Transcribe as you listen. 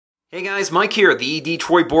Hey guys, Mike here, the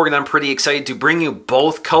Detroit Borg, and I'm pretty excited to bring you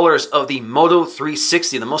both colors of the Moto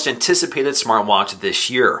 360, the most anticipated smartwatch this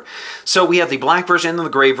year. So we have the black version and the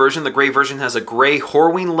gray version. The gray version has a gray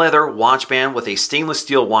Horween leather watch band with a stainless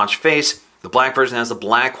steel watch face. The black version has a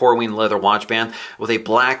black Horween leather watch band with a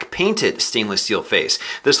black painted stainless steel face.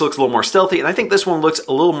 This looks a little more stealthy, and I think this one looks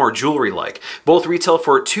a little more jewelry-like. Both retail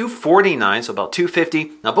for $249, so about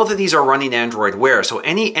 $250. Now both of these are running Android Wear, so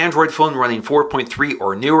any Android phone running 4.3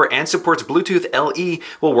 or newer and supports Bluetooth LE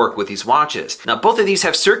will work with these watches. Now both of these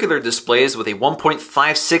have circular displays with a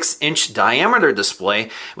 1.56-inch diameter display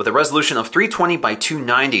with a resolution of 320 by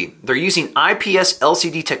 290. They're using IPS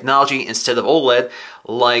LCD technology instead of OLED,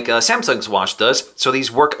 like Samsung's watch does, so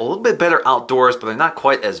these work a little bit better outdoors, but they're not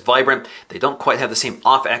quite as vibrant. They don't quite have the same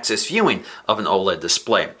off-axis viewing of an OLED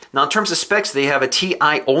display. Now in terms of specs, they have a TI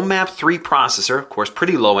OMAP 3 processor, of course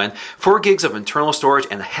pretty low end, 4 gigs of internal storage,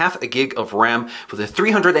 and half a gig of RAM with a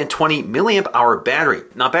 320 milliamp hour battery.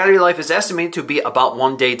 Now battery life is estimated to be about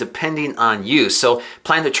 1 day depending on use, so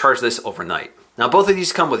plan to charge this overnight. Now both of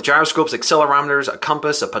these come with gyroscopes, accelerometers, a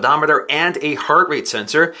compass, a pedometer, and a heart rate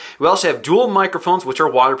sensor. We also have dual microphones which are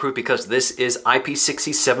waterproof because this is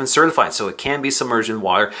IP67 certified, so it can be submerged in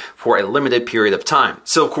water for a limited period of time.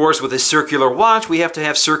 So of course with a circular watch we have to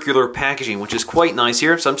have circular packaging, which is quite nice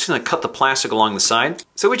here. So I'm just going to cut the plastic along the side.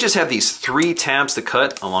 So we just have these 3 tabs to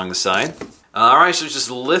cut along the side. Alright, so just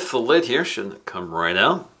lift the lid here, shouldn't come right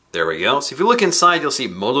out. There we go. So if you look inside, you'll see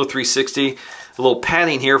Moto 360, a little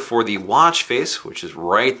padding here for the watch face, which is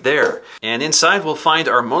right there. And inside we'll find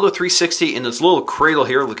our Moto 360 in this little cradle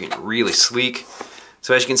here, looking really sleek.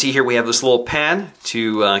 So as you can see here, we have this little pad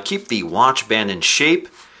to keep the watch band in shape.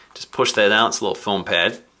 Just push that out, it's a little foam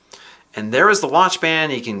pad. And there is the watch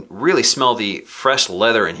band. You can really smell the fresh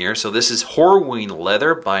leather in here. So this is Horween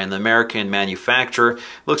leather by an American manufacturer. It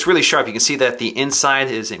looks really sharp. You can see that the inside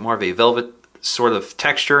is more of a velvet sort of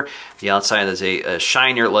texture. The outside is a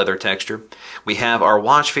shinier leather texture. We have our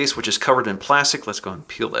watch face, which is covered in plastic. Let's go ahead and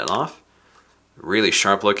peel that off. Really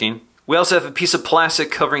sharp looking. We also have a piece of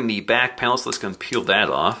plastic covering the back panel, so let's go ahead and peel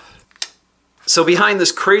that off. So behind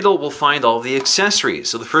this cradle, we'll find all the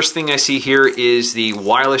accessories. So the first thing I see here is the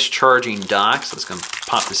wireless charging dock. So let's go ahead and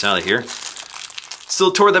pop this out of here. So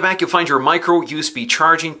toward the back, you'll find your micro USB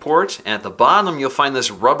charging port. At the bottom, you'll find this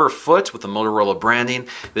rubber foot with the Motorola branding.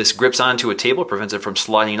 This grips onto a table, prevents it from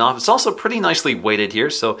sliding off. It's also pretty nicely weighted here,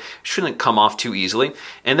 so it shouldn't come off too easily.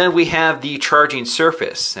 And then we have the charging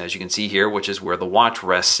surface, as you can see here, which is where the watch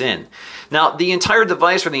rests in. Now, the entire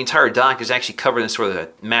device, or the entire dock, is actually covered in sort of a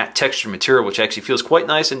matte textured material, which actually feels quite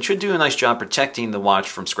nice and should do a nice job protecting the watch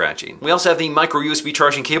from scratching. We also have the micro USB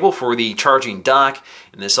charging cable for the charging dock,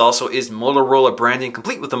 and this also is Motorola branding,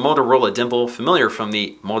 complete with the Motorola dimple, familiar from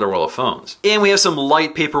the Motorola phones. And we have some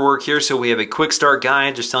light paperwork here, so we have a quick start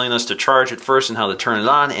guide just telling us to charge it first and how to turn it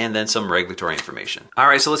on, and then some regulatory information.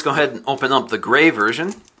 Alright, so let's go ahead and open up the gray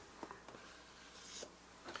version.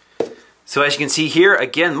 So as you can see here,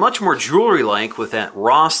 again, much more jewelry-like with that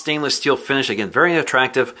raw stainless steel finish. Again, very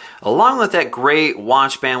attractive, along with that gray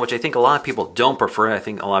watch band, which I think a lot of people don't prefer. I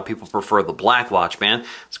think a lot of people prefer the black watch band.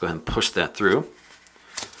 Let's go ahead and push that through.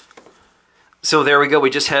 So there we go,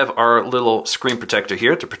 we just have our little screen protector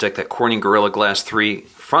here to protect that Corning Gorilla Glass 3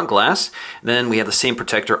 front glass. Then we have the same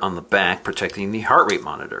protector on the back protecting the heart rate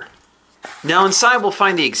monitor. Now inside we'll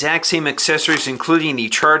find the exact same accessories, including the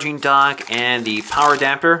charging dock and the power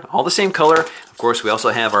adapter, all the same color. Of course, we also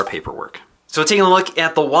have our paperwork. So taking a look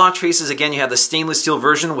at the watch faces, again, you have the stainless steel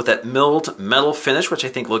version with that milled metal finish, which I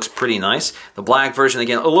think looks pretty nice. The black version,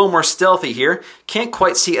 again, a little more stealthy here. Can't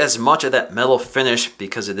quite see as much of that metal finish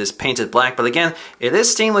because it is painted black, but again, it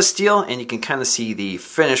is stainless steel, and you can kind of see the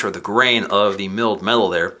finish or the grain of the milled metal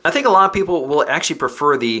there. I think a lot of people will actually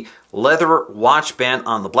prefer the leather watch band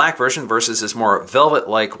on the black version versus this more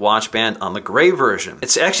velvet-like watch band on the gray version.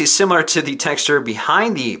 It's actually similar to the texture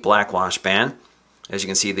behind the black watch band. As you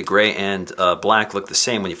can see, the gray and black look the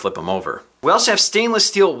same when you flip them over. We also have stainless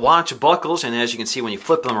steel watch buckles, and as you can see, when you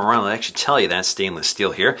flip them around, they actually tell you that's stainless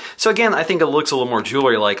steel here. So again, I think it looks a little more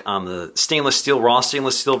jewelry-like on the stainless steel, raw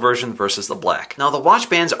stainless steel version versus the black. Now, the watch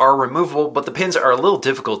bands are removable, but the pins are a little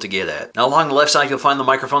difficult to get at. Now, along the left side, you'll find the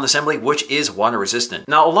microphone assembly, which is water-resistant.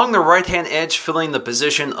 Now, along the right-hand edge, filling the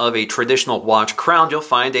position of a traditional watch crown, you'll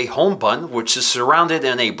find a home button, which is surrounded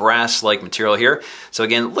in a brass-like material here. So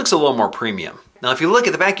again, it looks a little more premium. Now, if you look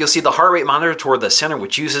at the back, you'll see the heart rate monitor toward the center,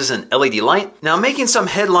 which uses an LED light. Now, making some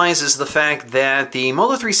headlines is the fact that the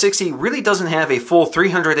Moto 360 really doesn't have a full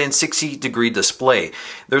 360-degree display.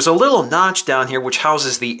 There's a little notch down here which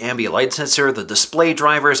houses the ambient light sensor, the display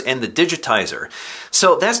drivers, and the digitizer.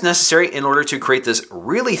 So that's necessary in order to create this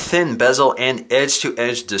really thin bezel and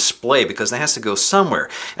edge-to-edge display, because that has to go somewhere.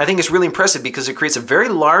 I think it's really impressive because it creates a very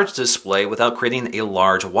large display without creating a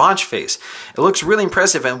large watch face. It looks really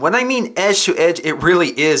impressive, and when I mean edge-to-edge, it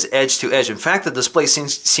really is edge-to-edge. In fact, the display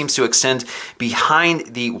seems to extend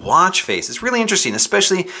behind the watch face. It's really interesting,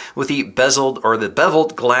 especially with the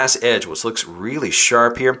beveled glass edge, which looks really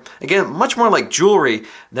sharp here. Again, much more like jewelry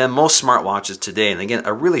than most smartwatches today, and again,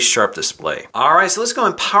 a really sharp display. All right, so let's go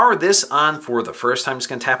and power this on for the first time. I'm just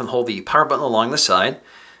going to tap and hold the power button along the side.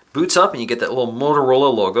 Boots up and you get that little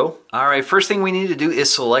Motorola logo. All right, first thing we need to do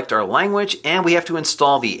is select our language, and we have to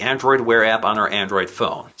install the Android Wear app on our Android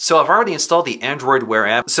phone. So I've already installed the Android Wear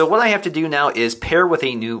app. So what I have to do now is pair with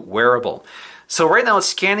a new wearable. So right now it's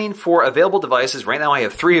scanning for available devices. Right now I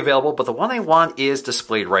have 3 available, but the one I want is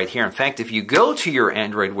displayed right here. In fact, if you go to your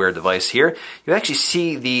Android Wear device here, you actually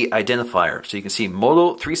see the identifier. So you can see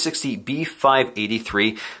Moto 360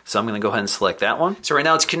 B583. So I'm going to go ahead and select that one. So right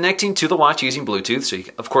now it's connecting to the watch using Bluetooth. So you,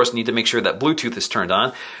 of course, need to make sure that Bluetooth is turned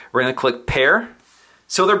on. We're going to click pair.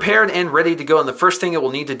 So they're paired and ready to go. And the first thing it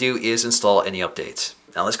will need to do is install any updates.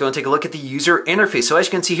 Now let's go and take a look at the user interface. So as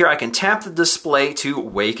you can see here, I can tap the display to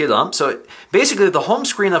wake it up. So basically the home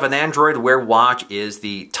screen of an Android Wear watch is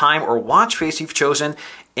the time or watch face you've chosen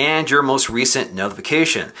and your most recent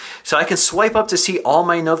notification. So I can swipe up to see all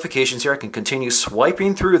my notifications here. I can continue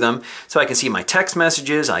swiping through them. So I can see my text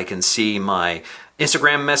messages, I can see my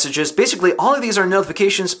Instagram messages. Basically, all of these are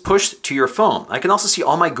notifications pushed to your phone. I can also see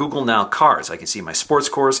all my Google Now cards. I can see my sports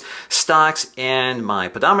scores, stocks, and my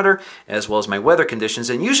pedometer, as well as my weather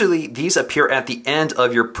conditions. And usually these appear at the end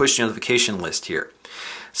of your push notification list here.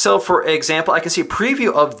 So for example, I can see a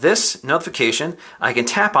preview of this notification. I can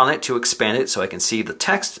tap on it to expand it so I can see the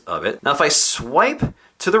text of it. Now if I swipe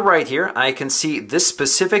to the right here, I can see this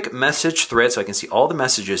specific message thread, so I can see all the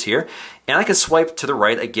messages here. And I can swipe to the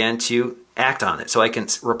right again to act on it. So I can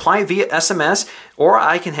reply via SMS, or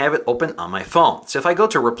I can have it open on my phone. So if I go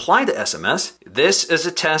to reply to SMS, this is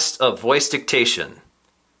a test of voice dictation.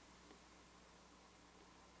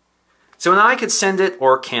 So now I could send it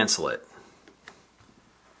or cancel it.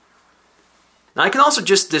 Now I can also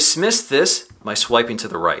just dismiss this by swiping to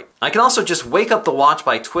the right. I can also just wake up the watch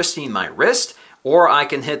by twisting my wrist, or I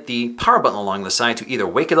can hit the power button along the side to either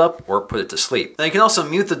wake it up or put it to sleep. Now you can also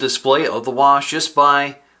mute the display of the watch just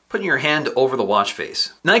by putting your hand over the watch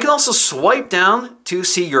face. Now you can also swipe down to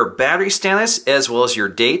see your battery status as well as your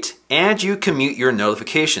date, and you can mute your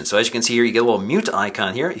notifications. So as you can see here, you get a little mute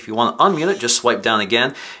icon here. If you want to unmute it, just swipe down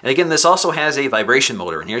again. And again, this also has a vibration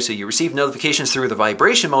motor in here, so you receive notifications through the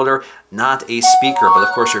vibration motor, not a speaker. But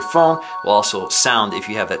of course your phone will also sound if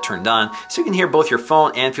you have that turned on, so you can hear both your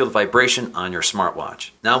phone and feel the vibration on your smartwatch.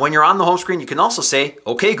 Now when you're on the home screen, you can also say,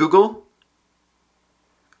 "Okay Google,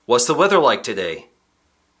 what's the weather like today?"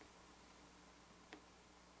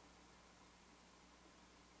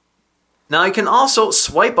 Now you can also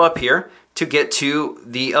swipe up here to get to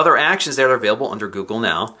the other actions that are available under Google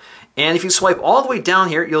Now. And if you swipe all the way down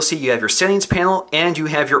here, you'll see you have your settings panel and you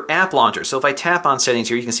have your app launcher. So if I tap on settings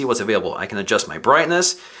here, you can see what's available. I can adjust my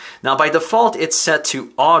brightness. Now by default, it's set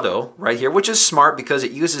to auto right here, which is smart because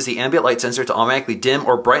it uses the ambient light sensor to automatically dim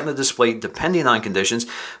or brighten the display depending on conditions.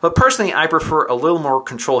 But personally, I prefer a little more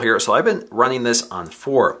control here, so I've been running this on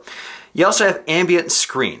 4. You also have ambient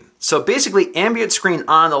screen. So basically, ambient screen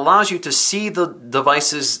on allows you to see the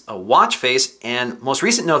device's watch face and most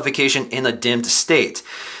recent notification in a dimmed state.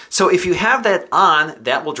 So if you have that on,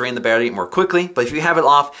 that will drain the battery more quickly. But if you have it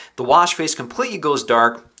off, the watch face completely goes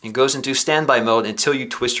dark and goes into standby mode until you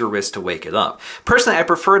twist your wrist to wake it up. Personally, I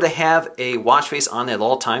prefer to have a watch face on at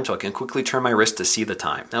all times so I can quickly turn my wrist to see the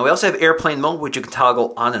time. Now we also have airplane mode, which you can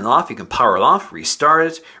toggle on and off. You can power it off, restart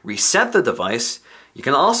it, reset the device. You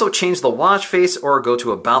can also change the watch face or go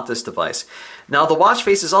to about this device. Now the watch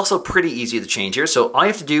face is also pretty easy to change here. So all you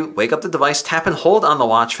have to do, wake up the device, tap and hold on the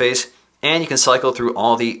watch face, and you can cycle through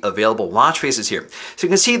all the available watch faces here. So you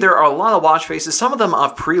can see there are a lot of watch faces. Some of them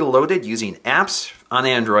are preloaded using apps on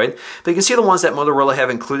Android, but you can see the ones that Motorola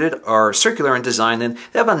have included are circular in design, and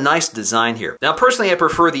they have a nice design here. Now personally, I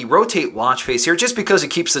prefer the rotate watch face here just because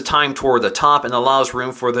it keeps the time toward the top and allows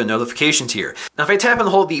room for the notifications here. Now if I tap and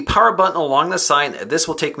hold the power button along the side, this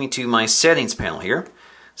will take me to my settings panel here.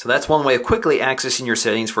 So that's one way of quickly accessing your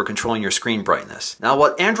settings for controlling your screen brightness. Now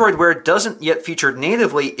what Android Wear doesn't yet feature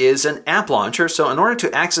natively is an app launcher. So in order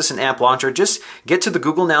to access an app launcher, just get to the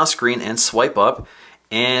Google Now screen and swipe up,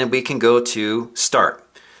 and we can go to Start.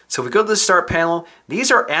 So if we go to the Start panel,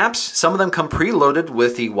 these are apps. Some of them come preloaded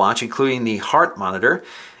with the watch, including the heart monitor,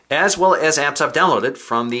 as well as apps I've downloaded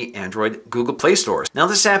from the Android Google Play stores. Now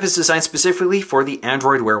this app is designed specifically for the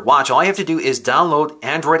Android Wear watch. All I have to do is download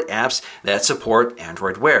Android apps that support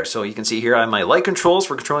Android Wear. So you can see here I have my light controls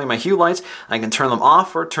for controlling my hue lights. I can turn them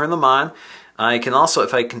off or turn them on. I can also,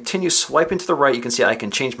 if I continue swiping to the right, you can see I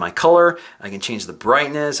can change my color, I can change the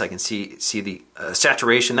brightness, I can see the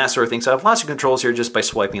saturation, that sort of thing. So I have lots of controls here just by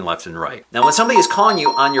swiping left and right. Now when somebody is calling you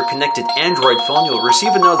on your connected Android phone, you'll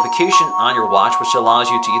receive a notification on your watch which allows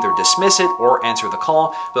you to either dismiss it or answer the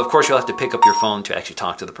call, but of course you'll have to pick up your phone to actually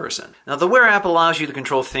talk to the person. Now the Wear app allows you to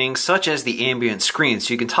control things such as the ambient screen,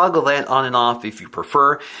 so you can toggle that on and off if you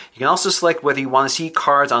prefer. You can also select whether you want to see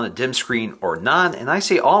cards on a dim screen or not, and I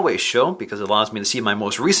say always show because it allows me to see my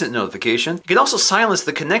most recent notification. You can also silence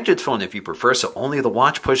the connected phone if you prefer, so only the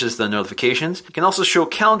watch pushes the notifications. You can also show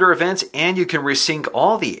calendar events, and you can resync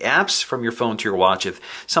all the apps from your phone to your watch if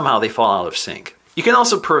somehow they fall out of sync. You can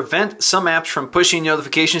also prevent some apps from pushing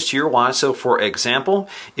notifications to your watch. So for example,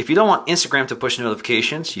 if you don't want Instagram to push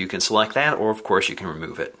notifications, you can select that, or of course you can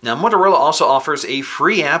remove it. Now Motorola also offers a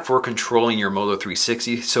free app for controlling your Moto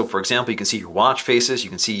 360. So for example, you can see your watch faces, you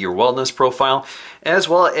can see your wellness profile, as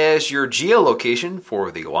well as your geolocation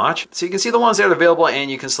for the watch. So you can see the ones that are available,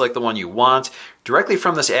 and you can select the one you want directly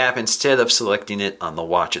from this app instead of selecting it on the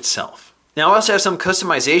watch itself. Now I also have some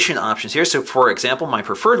customization options here. So for example, my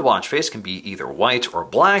preferred watch face can be either white or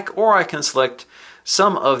black, or I can select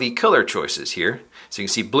some of the color choices here. So you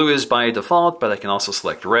can see blue is by default, but I can also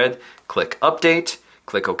select red, click update,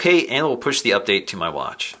 click OK, and it will push the update to my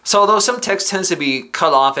watch. So although some text tends to be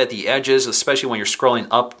cut off at the edges, especially when you're scrolling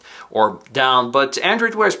up or down, but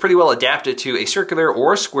Android Wear is pretty well adapted to a circular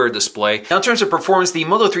or square display. Now in terms of performance, the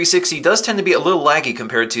Moto 360 does tend to be a little laggy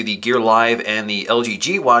compared to the Gear Live and the LG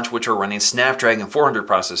G Watch, which are running Snapdragon 400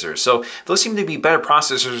 processors. So those seem to be better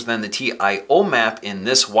processors than the TI OMAP in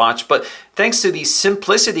this watch, but thanks to the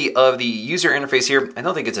simplicity of the user interface here, I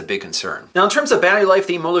don't think it's a big concern. Now in terms of battery life,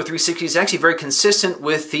 the Moto 360 is actually very consistent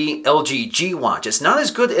with the LG G Watch. It's not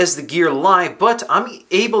as good as the Gear Live, but I'm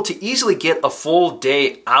able to easily get a full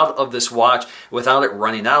day out of this watch without it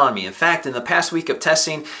running out on me. In fact, in the past week of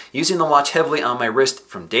testing, using the watch heavily on my wrist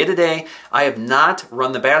from day to day, I have not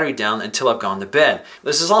run the battery down until I've gone to bed.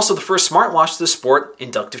 This is also the first smartwatch to support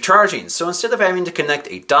inductive charging. So instead of having to connect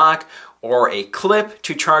a dock or a clip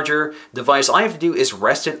to charger device, all I have to do is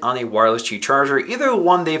rest it on a wireless Qi charger, either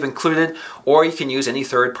one they've included, or you can use any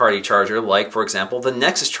third-party charger, like for example the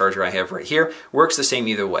Nexus charger I have right here, works the same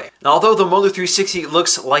either way. Now although the Moto 360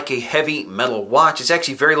 looks like a heavy metal watch, it's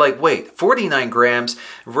actually very lightweight, 49 grams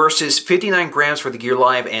versus 59 grams for the Gear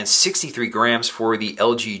Live and 63 grams for the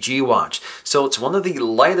LG G Watch. So it's one of the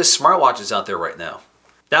lightest smartwatches out there right now.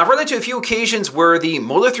 Now, I've run into a few occasions where the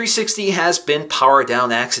Moto 360 has been powered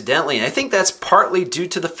down accidentally, and I think that's partly due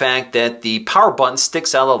to the fact that the power button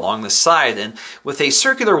sticks out along the side, and with a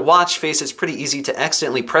circular watch face, it's pretty easy to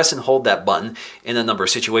accidentally press and hold that button in a number of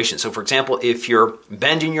situations. So for example, if you're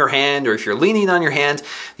bending your hand or if you're leaning on your hand,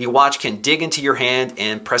 the watch can dig into your hand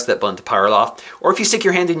and press that button to power it off. Or if you stick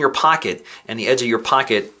your hand in your pocket and the edge of your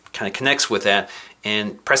pocket kind of connects with that,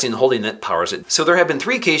 and pressing and holding it powers it. So there have been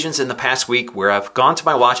 3 occasions in the past week where I've gone to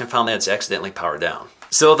my watch and found that it's accidentally powered down.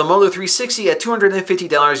 So the Moto 360 at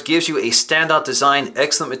 $250 gives you a standout design,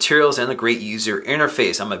 excellent materials, and a great user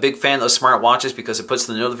interface. I'm a big fan of smartwatches because it puts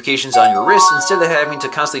the notifications on your wrist instead of having to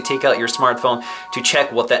constantly take out your smartphone to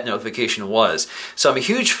check what that notification was. So I'm a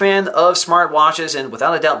huge fan of smartwatches, and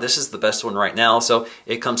without a doubt this is the best one right now, so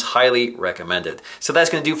it comes highly recommended. So that's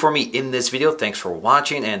going to do for me in this video. Thanks for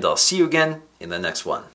watching, and I'll see you again in the next one.